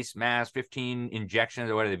 mandatory face masks, 15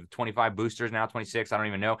 injections, or what are they, 25 boosters now, 26, I don't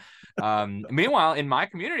even know. Meanwhile, in my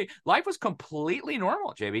community, life was completely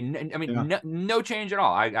normal, JB. I mean, no change at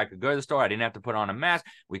all. I could go to the store. I didn't have to put on a mask.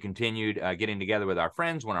 We continued getting together with our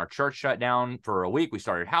friends. When our church shut down for a week, we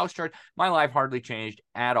started house church. My life hardly changed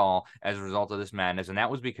at all as a result of this madness. And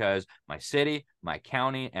that was because my city, my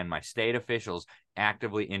county, and my state officials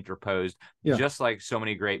actively interposed, Yeah. just like so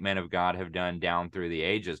many great men of God have done down through the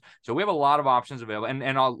ages. So we have a lot of options available.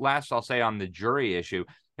 And I'll say on the jury issue,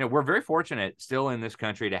 we're very fortunate still in this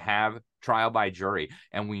country to have trial by jury,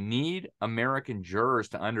 and we need American jurors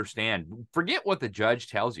to understand, forget what the judge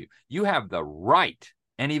tells you. You have the right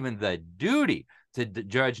and even the duty to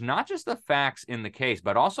judge not just the facts in the case,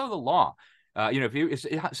 but also the law. If you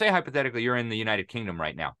say hypothetically you're in the United Kingdom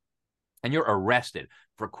right now and you're arrested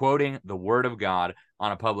for quoting the word of God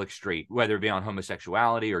on a public street, whether it be on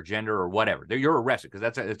homosexuality or gender or whatever, you're arrested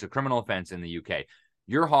because it's a criminal offense in the UK.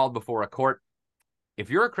 You're hauled before a court. If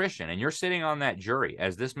you're a Christian and you're sitting on that jury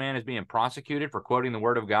as this man is being prosecuted for quoting the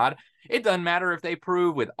word of God, it doesn't matter if they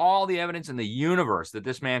prove with all the evidence in the universe that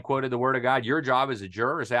this man quoted the word of God. Your job as a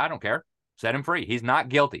juror is to say, I don't care. Set him free. He's not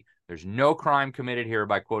guilty. There's no crime committed here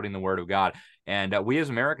by quoting the word of God. And we as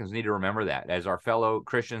Americans need to remember that. As our fellow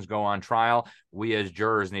Christians go on trial, we as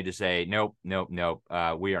jurors need to say, nope, nope, nope.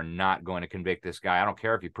 We are not going to convict this guy. I don't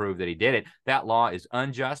care if you prove that he did it. That law is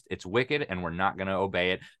unjust. It's wicked, and we're not going to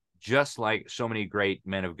obey it. Just like so many great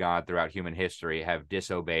men of God throughout human history have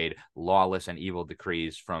disobeyed lawless and evil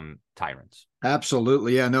decrees from tyrants.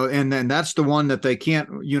 Absolutely. Yeah, no. And then that's the one that they can't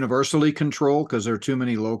universally control because there are too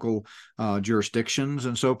many local jurisdictions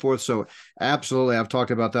and so forth. So absolutely. I've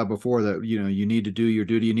talked about that before, that, you need to do your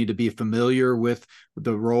duty. You need to be familiar with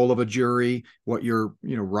the role of a jury, what your,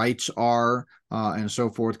 rights are, and so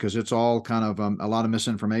forth, because it's all kind of a lot of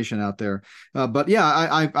misinformation out there. But yeah,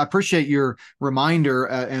 I appreciate your reminder,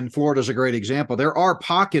 and Florida's a great example. There are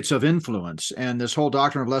pockets of influence, and this whole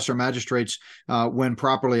doctrine of lesser magistrates, when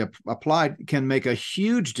properly applied, can make a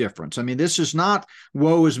huge difference. I mean, this is not,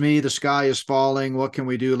 woe is me, the sky is falling, what can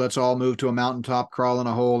we do? Let's all move to a mountaintop, crawl in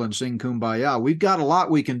a hole, and sing Kumbaya. We've got a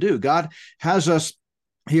lot we can do. God has us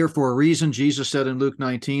here for a reason. Jesus said in Luke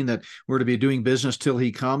 19 that we're to be doing business till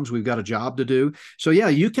he comes. We've got a job to do. So yeah,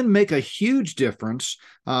 you can make a huge difference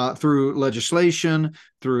through legislation,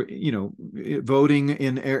 through voting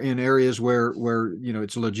in areas where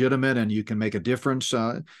it's legitimate, and you can make a difference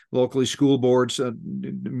locally, school boards,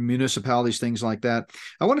 municipalities, things like that.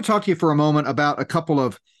 I want to talk to you for a moment about a couple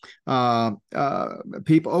of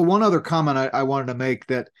people. Oh, one other comment I wanted to make,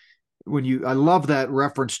 that I love that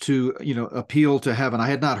reference to, appeal to heaven. I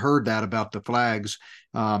had not heard that about the flags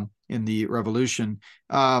in the revolution.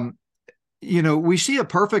 We see a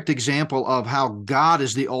perfect example of how God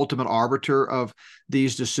is the ultimate arbiter of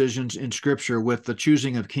these decisions in Scripture with the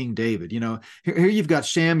choosing of King David. Here you've got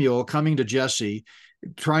Samuel coming to Jesse,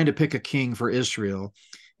 trying to pick a king for Israel,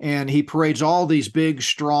 and he parades all these big,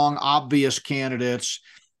 strong, obvious candidates.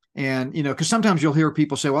 And, because sometimes you'll hear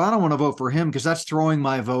people say, well, I don't want to vote for him because that's throwing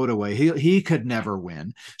my vote away. He could never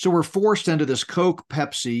win. So we're forced into this Coke,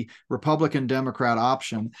 Pepsi, Republican, Democrat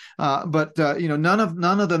option. But none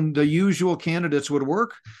of them, the usual candidates, would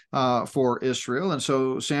work for Israel. And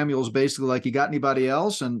so Samuel's basically like, you got anybody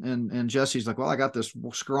else? And Jesse's like, well, I got this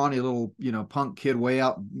scrawny little, punk kid way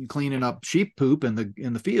out cleaning up sheep poop in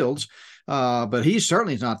the fields. But he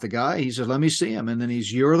certainly is not the guy. He says, let me see him. And then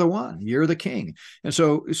you're the one, you're the king. And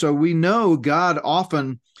so we know God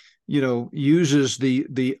often, uses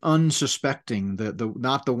the unsuspecting, the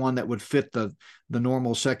not the one that would fit the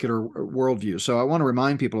normal secular worldview. So I want to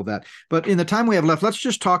remind people of that. But in the time we have left, let's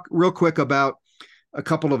just talk real quick about a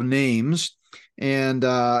couple of names. And,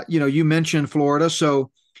 you mentioned Florida.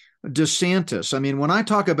 So DeSantis, I mean, when I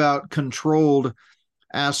talk about controlled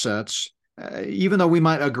assets, even though we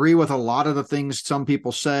might agree with a lot of the things some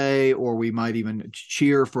people say, or we might even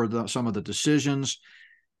cheer for some of the decisions,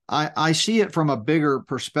 I see it from a bigger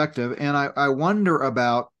perspective, and I wonder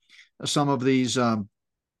about some of these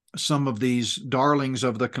darlings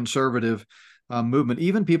of the conservative movement,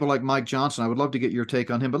 even people like Mike Johnson. I would love to get your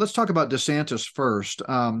take on him, but let's talk about DeSantis first.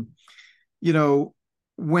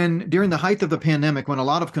 When during the height of the pandemic, when a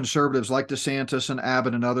lot of conservatives like DeSantis and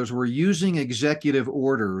Abbott and others were using executive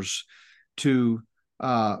orders to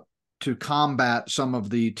combat some of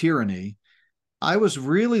the tyranny, I was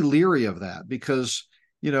really leery of that, because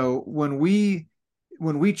when we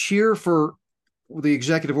cheer for the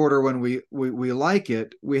executive order, when we like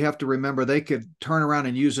it, we have to remember they could turn around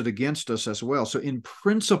and use it against us as well. So in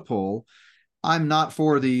principle, I'm not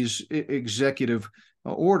for these executive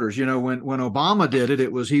orders. When Obama did it,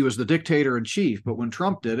 he was the dictator in chief, but when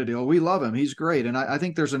Trump did it, we love him, he's great. And I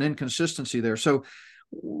think there's an inconsistency there. So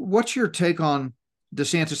what's your take on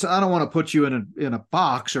DeSantis? I don't want to put you in a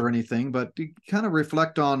box or anything, but kind of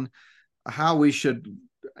reflect on how we should,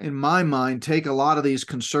 in my mind, take a lot of these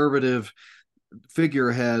conservative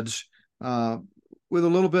figureheads with a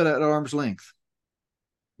little bit at arm's length.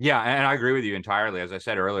 Yeah, and I agree with you entirely. As I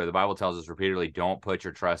said earlier, the Bible tells us repeatedly, don't put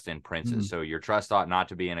your trust in princes. So your trust ought not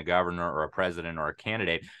to be in a governor or a president or a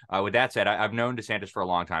candidate. With that said, I've known DeSantis for a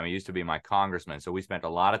long time. He used to be my congressman. So we spent a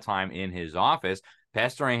lot of time in his office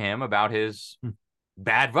pestering him about his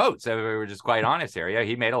bad votes. We were just quite honest here. Yeah,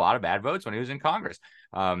 he made a lot of bad votes when he was in Congress.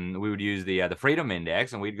 We would use the Freedom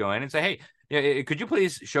Index, and we'd go in and say, hey, could you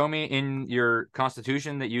please show me in your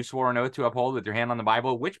Constitution that you swore an oath to uphold with your hand on the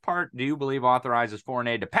Bible, which part do you believe auzes foreign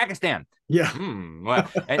aid to Pakistan? Yeah. Well,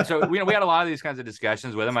 and so we had a lot of these kinds of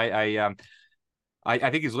discussions with him. I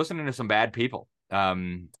think he's listening to some bad people. I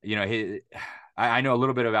know a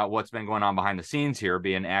little bit about what's been going on behind the scenes here,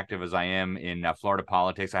 being active as I am in Florida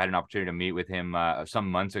politics. I had an opportunity to meet with him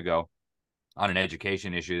some months ago on an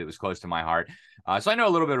education issue that was close to my heart. So I know a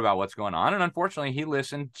little bit about what's going on. And unfortunately, he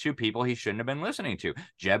listened to people he shouldn't have been listening to.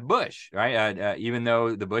 Jeb Bush, right? Even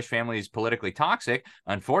though the Bush family is politically toxic,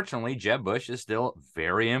 unfortunately, Jeb Bush is still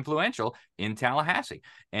very influential in Tallahassee.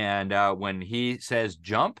 And when he says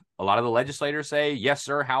jump, a lot of the legislators say, yes,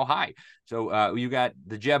 sir, how high? So you got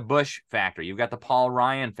the Jeb Bush factor. You've got the Paul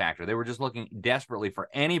Ryan factor. They were just looking desperately for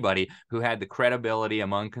anybody who had the credibility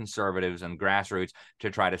among conservatives and grassroots to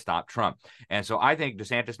try to stop Trump. And so I think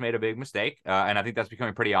DeSantis made a big mistake. And I think that's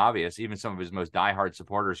becoming pretty obvious. Even some of his most diehard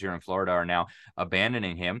supporters here in Florida are now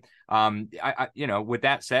abandoning him. With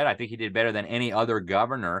that said, I think he did better than any other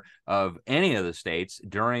governor of any of the states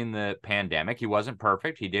during the pandemic. He wasn't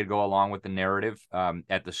perfect. He did go along with the narrative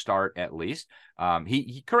at the start, at least.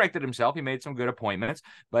 He corrected himself. He made some good appointments,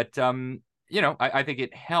 but I think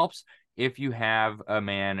it helps if you have a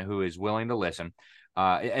man who is willing to listen.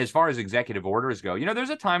 As far as executive orders go, there's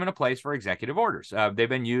a time and a place for executive orders. They've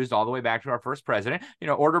been used all the way back to our first president.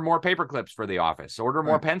 Order more paper clips for the office, order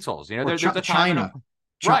more pencils. There's a time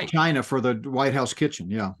China for the White House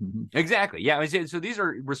kitchen. Yeah. Exactly. Yeah. So these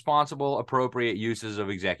are responsible, appropriate uses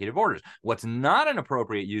of executive orders. What's not an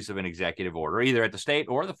appropriate use of an executive order, either at the state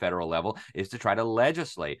or the federal level, is to try to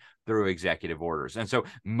legislate through executive orders. And so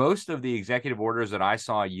most of the executive orders that I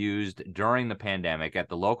saw used during the pandemic at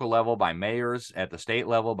the local level by mayors, at the state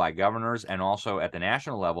level by governors, and also at the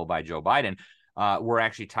national level by Joe Biden, were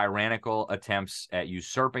actually tyrannical attempts at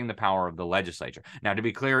usurping the power of the legislature. Now, to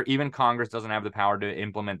be clear, even Congress doesn't have the power to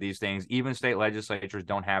implement these things. Even state legislatures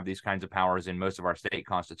don't have these kinds of powers in most of our state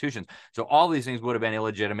constitutions. So all these things would have been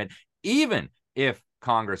illegitimate, even if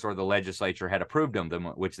Congress or the legislature had approved of them,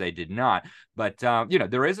 which they did not. But,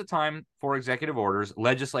 there is a time for executive orders.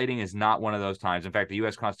 Legislating is not one of those times. In fact, the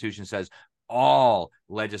U.S. Constitution says all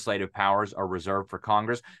legislative powers are reserved for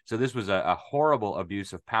Congress. So this was a horrible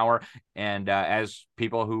abuse of power. And as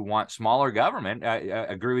people who want smaller government, I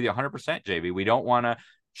agree with you 100%, JB. We don't want to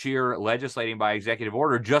cheer legislating by executive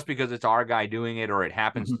order just because it's our guy doing it or it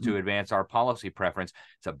happens to advance our policy preference.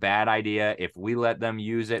 It's a bad idea. If we let them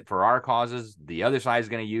use it for our causes, the other side is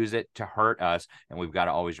going to use it to hurt us. And we've got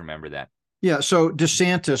to always remember that. Yeah. So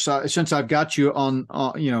DeSantis, since I've got you on,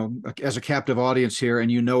 as a captive audience here, and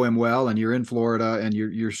you know him well, and you're in Florida, and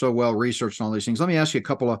you're so well researched on all these things, let me ask you a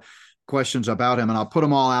couple of questions about him, and I'll put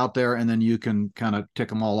them all out there, and then you can kind of tick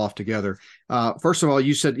them all off together. First of all,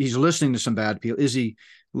 you said he's listening to some bad people. Is he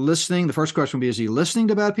listening? The first question would be: is he listening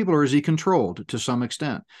to bad people, or is he controlled to some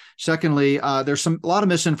extent? Secondly, there's a lot of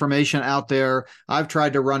misinformation out there. I've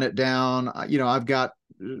tried to run it down. I've got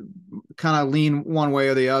kind of lean one way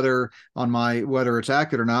or the other on whether it's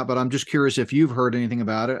accurate or not, but I'm just curious if you've heard anything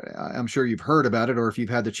about it. I'm sure you've heard about it, or if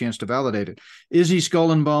you've had the chance to validate it. Is he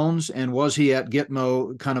skull and bones? And was he at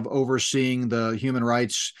Gitmo kind of overseeing the human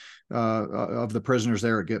rights of the prisoners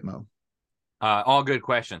there at Gitmo? All good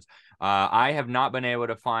questions. I have not been able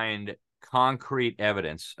to find concrete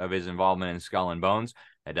evidence of his involvement in Skull and Bones.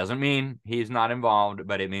 That doesn't mean he's not involved,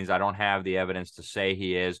 but it means I don't have the evidence to say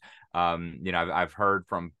he is. I've heard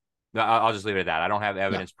from, I'll just leave it at that. I don't have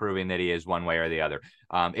evidence proving that he is one way or the other.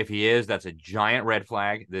 If he is, that's a giant red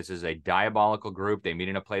flag. This is a diabolical group. They meet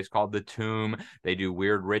in a place called the Tomb. They do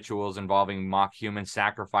weird rituals involving mock human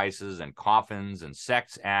sacrifices and coffins and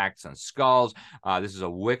sex acts and skulls. This is a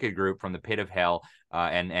wicked group from the pit of hell.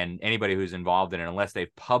 And anybody who's involved in it, unless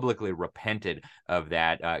they've publicly repented of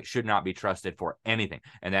that, should not be trusted for anything.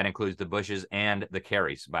 And that includes the Bushes and the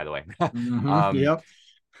Kerrys, by the way. Yep.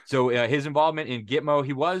 So his involvement in Gitmo,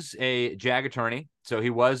 he was a JAG attorney. So he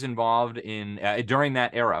was involved in during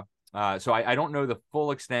that era. So I don't know the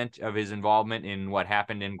full extent of his involvement in what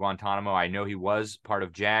happened in Guantanamo. I know he was part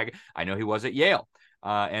of JAG. I know he was at Yale.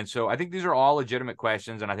 And so I think these are all legitimate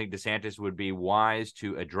questions, and I think DeSantis would be wise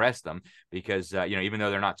to address them because, even though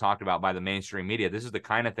they're not talked about by the mainstream media, this is the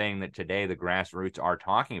kind of thing that today the grassroots are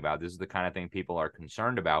talking about. This is the kind of thing people are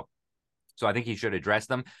concerned about. So I think he should address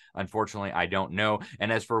them. Unfortunately, I don't know.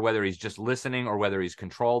 And as for whether he's just listening or whether he's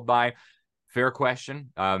controlled by, fair question.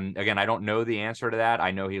 Again, I don't know the answer to that.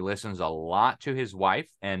 I know he listens a lot to his wife,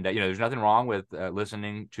 and there's nothing wrong with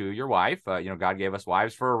listening to your wife. God gave us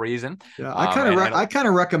wives for a reason. Yeah, I kind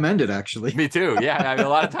of recommend it, actually. Me too. Yeah, I mean, a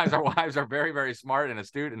lot of times our wives are very, very smart and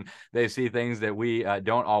astute, and they see things that we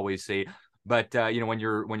don't always see. But when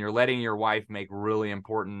you're letting your wife make really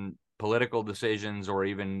important political decisions or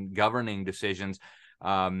even governing decisions,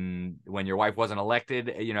 when your wife wasn't elected,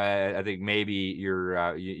 I think maybe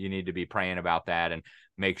you need to be praying about that and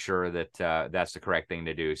make sure that that's the correct thing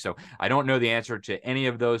to do. So I don't know the answer to any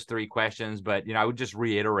of those three questions, but I would just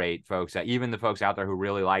reiterate, folks, that even the folks out there who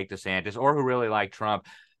really like DeSantis or who really like Trump,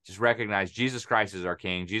 just recognize Jesus Christ is our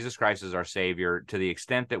King. Jesus Christ is our Savior. To the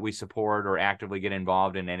extent that we support or actively get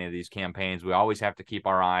involved in any of these campaigns, we always have to keep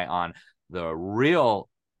our eye on the real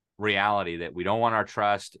reality that we don't want our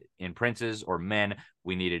trust in princes or men.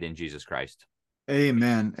 We need it in Jesus Christ.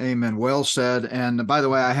 Amen. Amen. Well said. And by the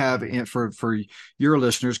way, I have for your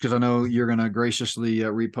listeners, because I know you're going to graciously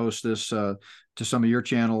repost this to some of your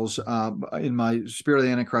channels, in my Spirit of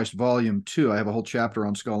the Antichrist Volume 2, I have a whole chapter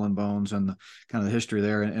on Skull and Bones and kind of the history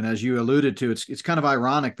there. And as you alluded to, it's kind of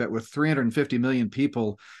ironic that with 350 million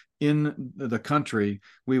people in the country,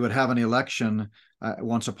 we would have an election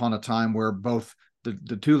once upon a time where both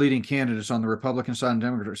the two leading candidates on the Republican side and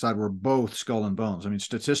Democratic side were both Skull and Bones. I mean,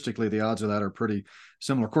 statistically, the odds of that are pretty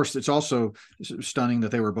similar. Of course, it's also stunning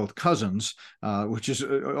that they were both cousins, which is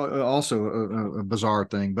also a bizarre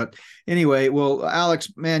thing. But anyway, well,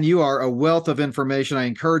 Alex, man, you are a wealth of information. I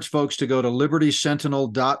encourage folks to go to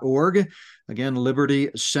libertysentinel.org. Again,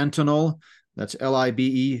 Liberty Sentinel. That's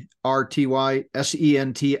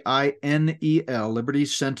LIBERTYSENTINEL,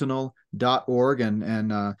 libertysentinel.org,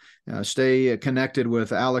 and stay connected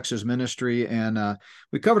with Alex's ministry. And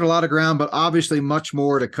we covered a lot of ground, but obviously much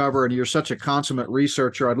more to cover. And you're such a consummate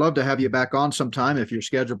researcher. I'd love to have you back on sometime if your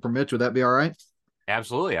schedule permits. Would that be all right?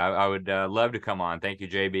 Absolutely. I would love to come on. Thank you,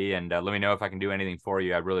 JB. And let me know if I can do anything for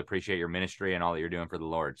you. I really appreciate your ministry and all that you're doing for the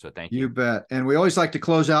Lord. So thank you. You bet. And we always like to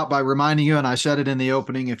close out by reminding you, and I said it in the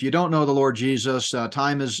opening, if you don't know the Lord Jesus,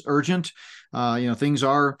 time is urgent. Things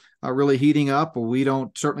are really heating up. We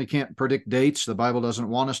certainly can't predict dates. The Bible doesn't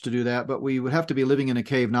want us to do that, but we would have to be living in a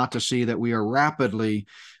cave not to see that we are rapidly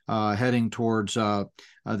heading towards the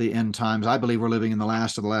end times. I believe we're living in the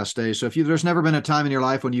last of the last days. So there's never been a time in your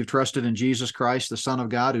life when you've trusted in Jesus Christ, the Son of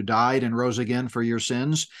God, who died and rose again for your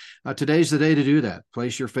sins, today's the day to do that.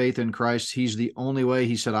 Place your faith in Christ. He's the only way.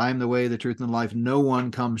 He said, I am the way, the truth, and the life. No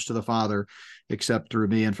one comes to the Father except through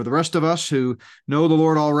me. And for the rest of us who know the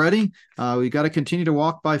Lord already, we got to continue to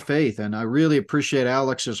walk by faith. And I really appreciate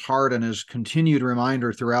Alex's heart and his continued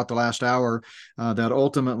reminder throughout the last hour that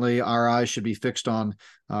ultimately our eyes should be fixed on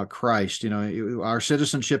Christ. Our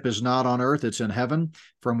citizenship is not on earth, it's in heaven,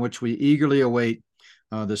 from which we eagerly await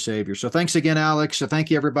the Savior. So thanks again, Alex. So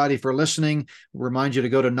thank you, everybody, for listening. Remind you to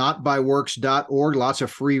go to notbyworks.org. Lots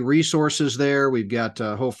of free resources there. We've got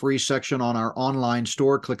a whole free section on our online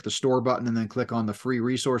store. Click the store button and then click on the free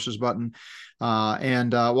resources button.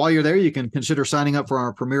 And while you're there, you can consider signing up for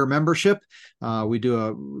our Premier membership. We do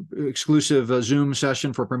a exclusive Zoom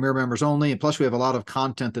session for Premier members only. And plus, we have a lot of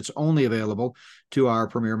content that's only available to our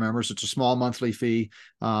Premier members. It's a small monthly fee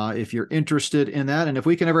if you're interested in that. And if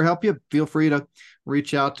we can ever help you, feel free to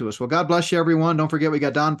reach out to us. Well, God bless you, everyone. Don't forget, we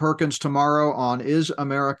got Don Perkins tomorrow on Is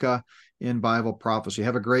America in Bible Prophecy.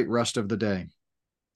 Have a great rest of the day.